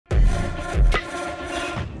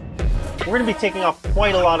We're going to be taking off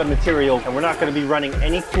quite a lot of material, and we're not going to be running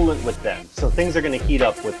any coolant with them, so things are going to heat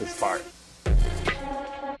up with this part.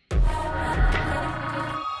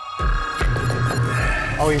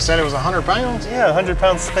 Oh, you said it was 100 pounds? Yeah, 100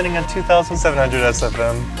 pounds spinning at 2,700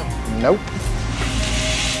 SFM. Nope.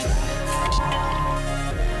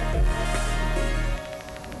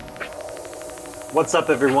 What's up,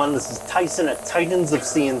 everyone? This is Tyson at Titans of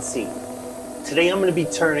CNC. Today I'm going to be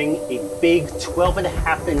turning a big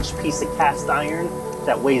 12.5-inch piece of cast iron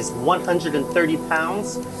that weighs 130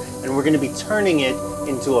 pounds, and we're going to be turning it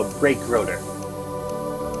into a brake rotor.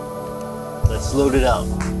 Let's load it up.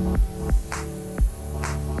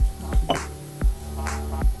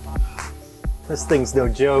 This thing's no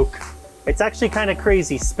joke. It's actually kind of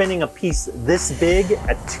crazy spinning a piece this big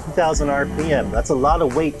at 2,000 RPM. That's a lot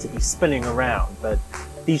of weight to be spinning around, but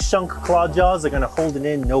these Schunk claw jaws are going to hold it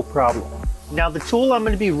in no problem. Now the tool I'm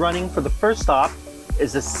going to be running for the first op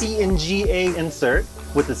is a CNGA insert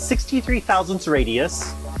with a 63 thousandths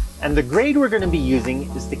radius, and the grade we're going to be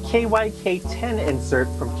using is the KYK10 insert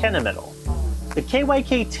from Kennametal. The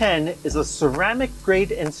KYK10 is a ceramic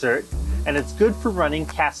grade insert, and it's good for running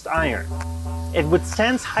cast iron. It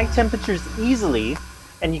withstands high temperatures easily,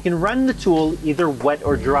 and you can run the tool either wet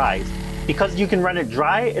or dry. Because you can run it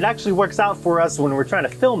dry, it actually works out for us when we're trying to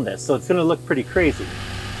film this, so it's going to look pretty crazy.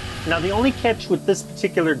 Now the only catch with this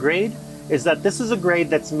particular grade is that this is a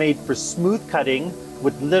grade that's made for smooth cutting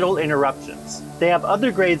with little interruptions. They have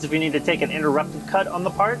other grades if you need to take an interrupted cut on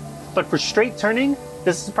the part, but for straight turning,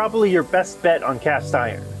 this is probably your best bet on cast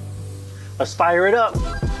iron. Let's fire it up.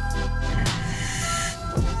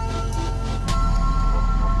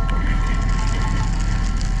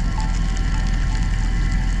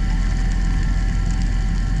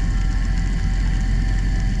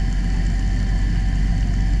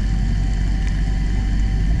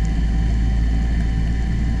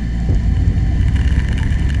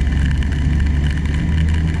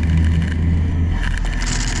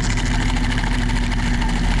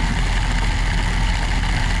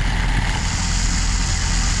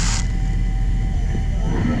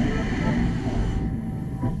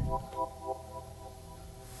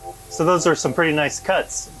 So those are some pretty nice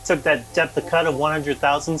cuts. It took that depth of cut of 100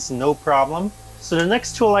 thousandths, no problem. So the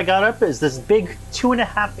next tool I got up is this big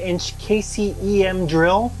 2.5-inch KCEM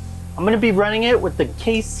drill. I'm going to be running it with the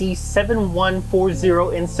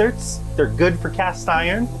KC7140 inserts. They're good for cast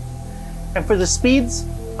iron. And for the speeds,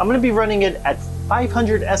 I'm going to be running it at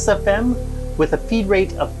 500 SFM with a feed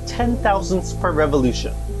rate of 10 thousandths per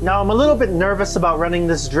revolution. Now I'm a little bit nervous about running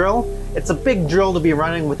this drill. It's a big drill to be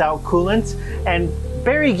running without coolant, and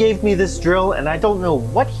Barry gave me this drill and I don't know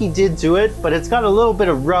what he did to it, but it's got a little bit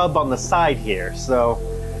of rub on the side here, so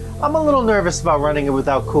I'm a little nervous about running it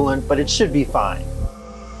without coolant, but it should be fine.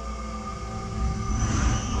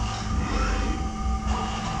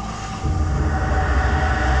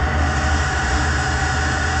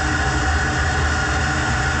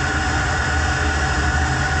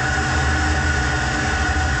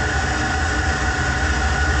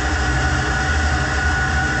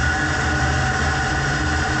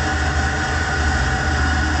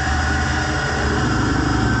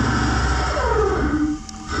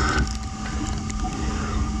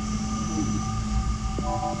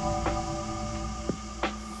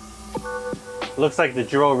 Looks like the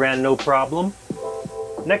drill ran no problem.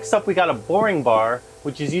 Next up we got a boring bar,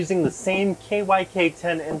 which is using the same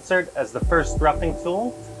KYK10 insert as the first roughing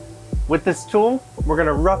tool. With this tool, we're going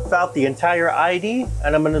to rough out the entire ID,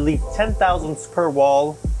 and I'm going to leave 10 thousandths per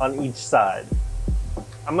wall on each side.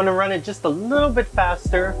 I'm going to run it just a little bit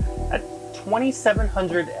faster at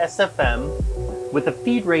 2700 SFM with a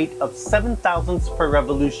feed rate of 7 thousandths per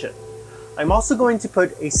revolution. I'm also going to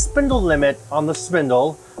put a spindle limit on the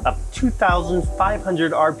spindle of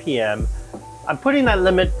 2,500 RPM. I'm putting that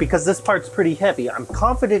limit because this part's pretty heavy. I'm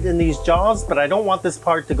confident in these jaws, but I don't want this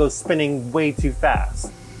part to go spinning way too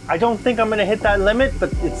fast. I don't think I'm going to hit that limit,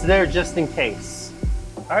 but it's there just in case.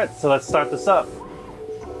 All right, so let's start this up.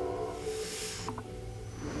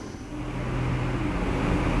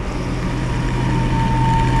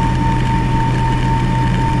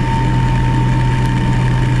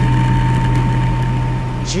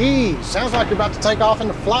 Geez, sounds like you're about to take off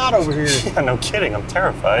into flight over here. Yeah, no kidding, I'm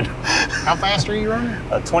terrified. How fast are you running?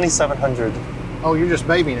 2,700. Oh, you're just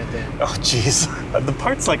babying it then. Oh, jeez. The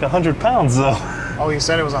part's like 100 pounds, though. Oh, you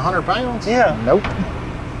said it was 100 pounds? Yeah. Nope.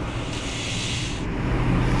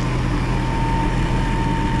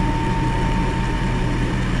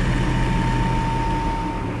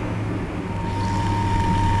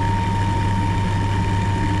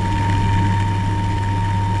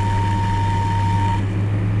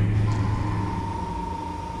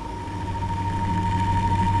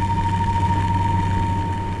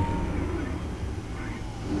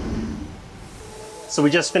 So we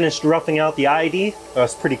just finished roughing out the ID. That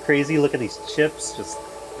was pretty crazy. Look at these chips, just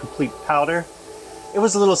complete powder. It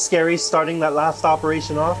was a little scary starting that last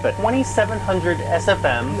operation off at 2700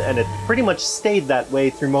 SFM, and it pretty much stayed that way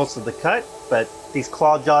through most of the cut, but these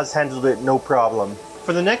claw jaws handled it no problem.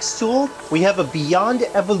 For the next tool, we have a Beyond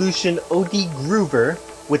Evolution OD Groover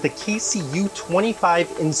with a KCU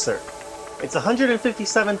 25 insert. It's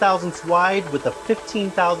 157 thousandths wide with a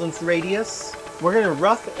 15 thousandths radius. We're gonna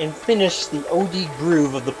rough and finish the OD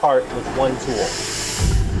groove of the part with one tool.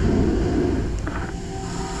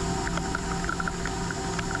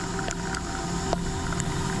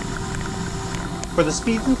 For the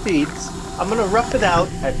speeds and feeds, I'm gonna rough it out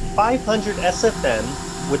at 500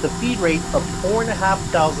 SFM with a feed rate of 4.5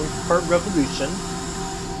 thousandths per revolution.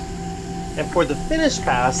 And for the finish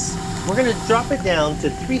pass, we're gonna drop it down to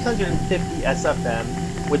 350 SFM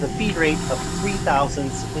with a feed rate of 3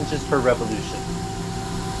 thousandths inches per revolution.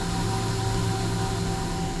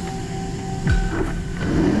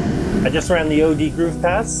 I just ran the OD groove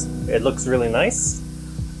pass. It looks really nice.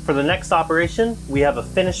 For the next operation, we have a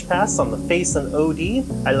finish pass on the face and OD.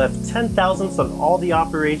 I left 10 thousandths on all the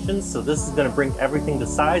operations, so this is gonna bring everything to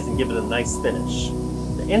size and give it a nice finish.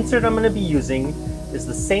 The insert I'm gonna be using is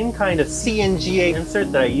the same kind of CNGA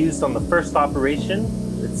insert that I used on the first operation.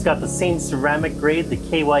 It's got the same ceramic grade, the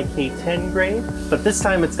KYK10 grade, but this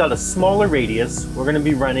time it's got a smaller radius. We're gonna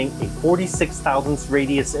be running a 46 thousandths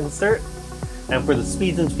radius insert. And for the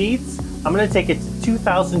speeds and feeds, I'm gonna take it to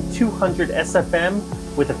 2200 SFM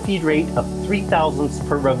with a feed rate of 3 thousandths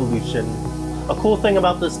per revolution. A cool thing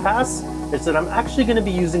about this pass is that I'm actually gonna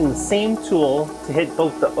be using the same tool to hit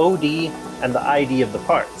both the OD and the ID of the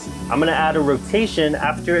part. I'm gonna add a rotation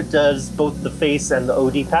after it does both the face and the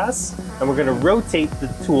OD pass, and we're gonna rotate the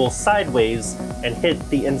tool sideways and hit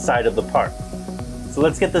the inside of the part. So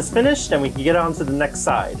let's get this finished and we can get on to the next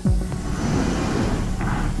side.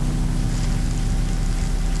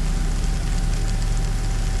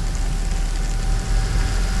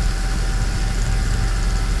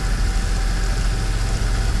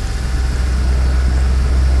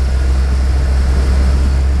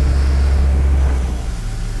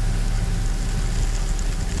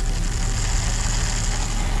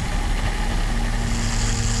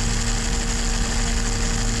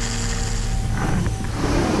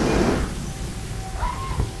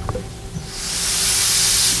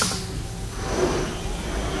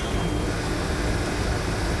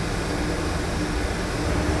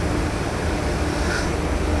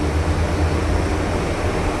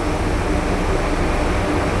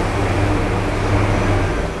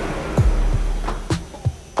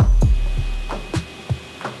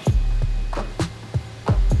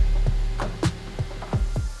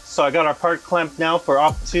 So I got our part clamped now for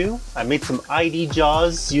Op 2. I made some ID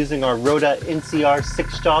jaws using our Rota NCR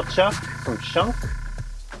 6-jaw chuck from Schunk.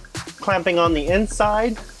 Clamping on the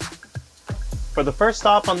inside. For the first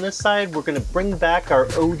op on this side, we're gonna bring back our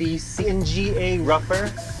OD CNGA rougher.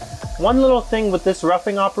 One little thing with this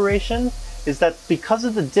roughing operation is that because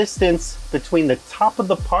of the distance between the top of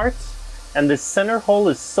the part and the center hole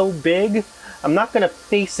is so big, I'm not gonna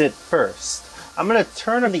face it first. I'm gonna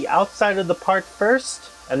turn on the outside of the part first,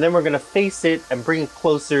 and then we're gonna face it and bring it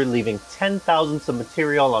closer, leaving 10 thousandths of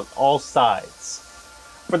material on all sides.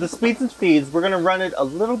 For the speeds and feeds, we're gonna run it a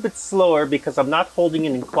little bit slower because I'm not holding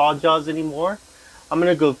it in claw jaws anymore. I'm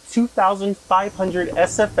gonna go 2500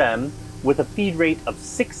 SFM with a feed rate of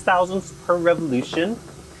 6 thousandths per revolution.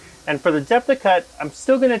 And for the depth of cut, I'm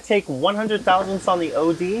still gonna take 100 thousandths on the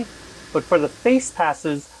OD, but for the face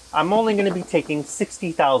passes, I'm only gonna be taking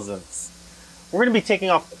 60 thousandths. We're going to be taking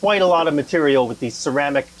off quite a lot of material with these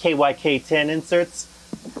ceramic KYK10 inserts,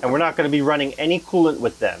 and we're not going to be running any coolant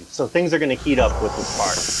with them, so things are going to heat up with this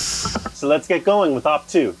part. So let's get going with Op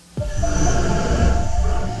 2.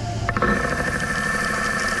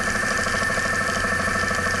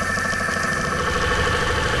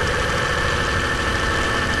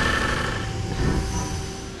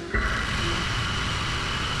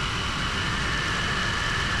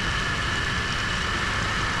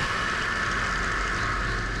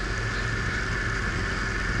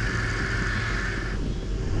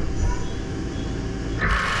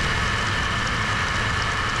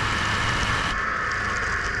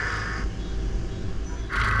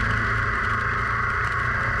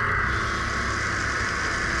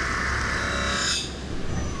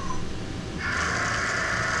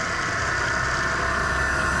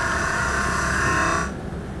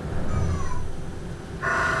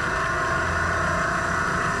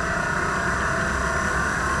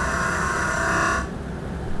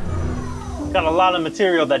 Got a lot of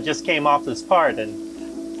material that just came off this part,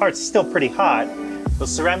 and the part's still pretty hot.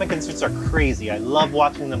 Those ceramic inserts are crazy. I love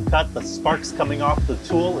watching them cut, the sparks coming off the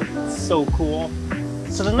tool, it's so cool.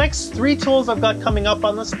 So the next 3 tools I've got coming up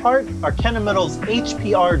on this part are Kennametal's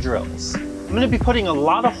HPR drills. I'm going to be putting a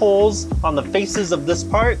lot of holes on the faces of this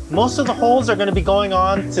part. Most of the holes are going to be going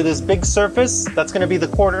on to this big surface. That's going to be the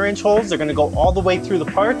 1/4 inch holes. They're going to go all the way through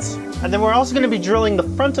the parts. And then we're also going to be drilling the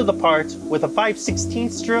front of the part with a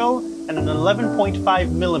 5/16 drill and an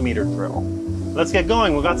 11.5 millimeter drill. Let's get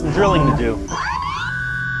going. We've got some drilling to do.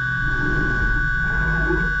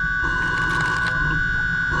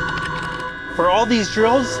 For all these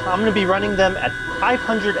drills, I'm going to be running them at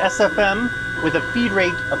 500 SFM with a feed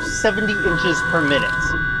rate of 70 inches per minute.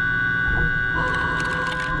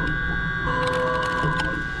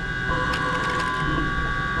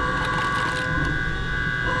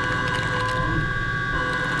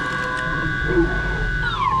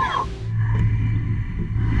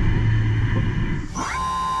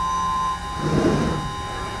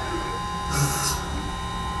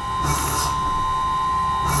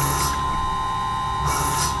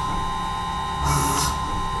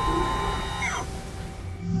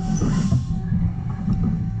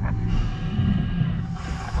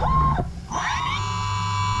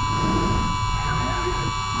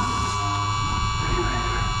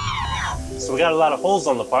 So we got a lot of holes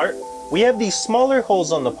on the part. We have these smaller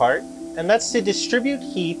holes on the part, and that's to distribute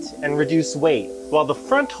heat and reduce weight, while the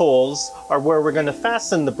front holes are where we're going to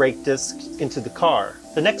fasten the brake disc into the car.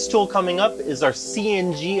 The next tool coming up is our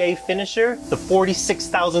CNGA finisher, the 46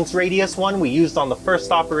 thousandths radius one we used on the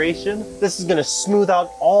first operation. This is going to smooth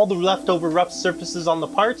out all the leftover rough surfaces on the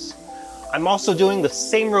parts. I'm also doing the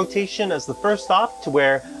same rotation as the first op, to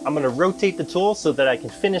where I'm going to rotate the tool so that I can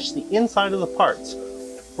finish the inside of the parts.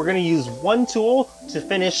 We're going to use one tool to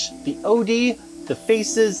finish the OD, the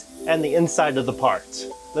faces, and the inside of the part.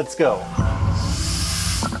 Let's go.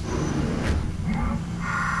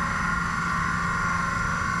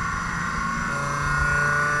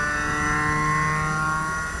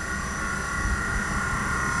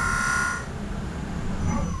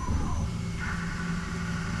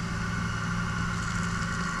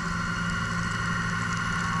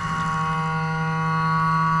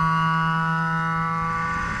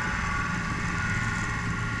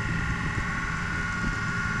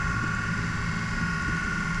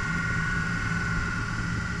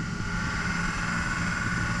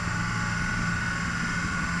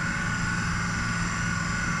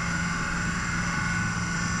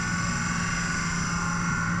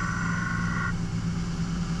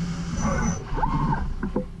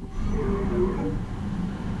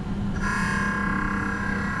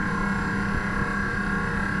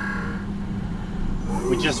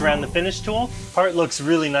 We just ran the finish tool. Part looks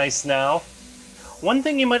really nice now. One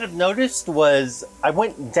thing you might have noticed was I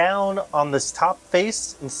went down on this top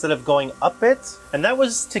face instead of going up it. And that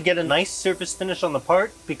was to get a nice surface finish on the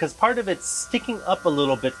part, because part of it's sticking up a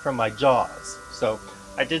little bit from my jaws. So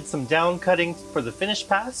I did some down cutting for the finish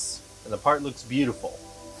pass, and the part looks beautiful.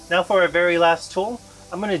 Now for our very last tool,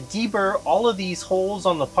 I'm going to deburr all of these holes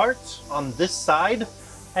on the part on this side.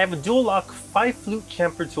 I have a dual lock 5-flute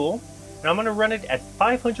chamfer tool, and I'm going to run it at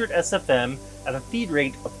 500 SFM at a feed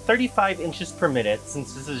rate of 35 inches per minute,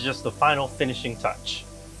 since this is just the final finishing touch.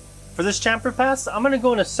 For this chamfer pass, I'm going to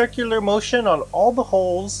go in a circular motion on all the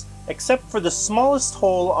holes except for the smallest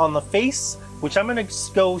hole on the face, which I'm going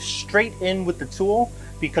to go straight in with the tool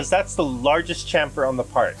because that's the largest chamfer on the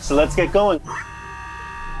part. So let's get going.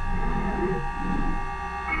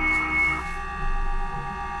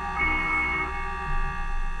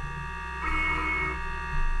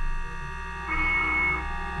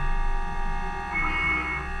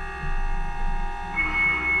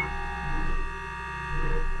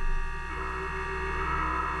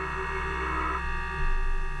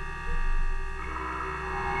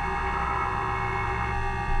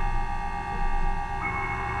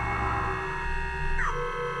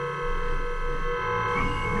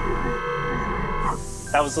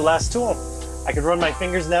 That was the last tool. I can run my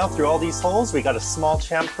fingers now through all these holes. We got a small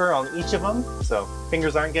chamfer on each of them, so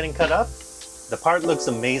fingers aren't getting cut up. The part looks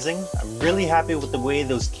amazing. I'm really happy with the way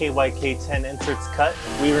those KYK10 inserts cut.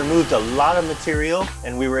 We removed a lot of material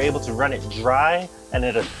and we were able to run it dry and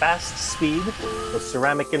at a fast speed. The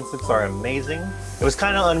ceramic inserts are amazing. It was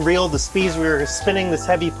kind of unreal, the speeds we were spinning this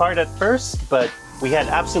heavy part at first, but we had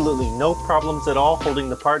absolutely no problems at all holding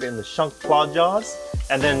the part in the Schunk claw jaws.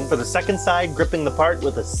 And then for the second side, gripping the part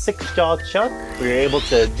with a 6-jaw chuck, we were able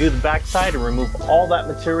to do the back side and remove all that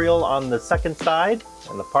material on the second side,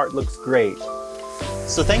 and the part looks great.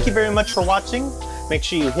 So thank you very much for watching. Make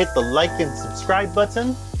sure you hit the like and subscribe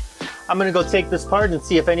button. I'm gonna go take this part and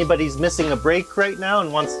see if anybody's missing a brake right now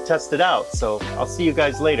and wants to test it out. So I'll see you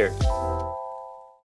guys later.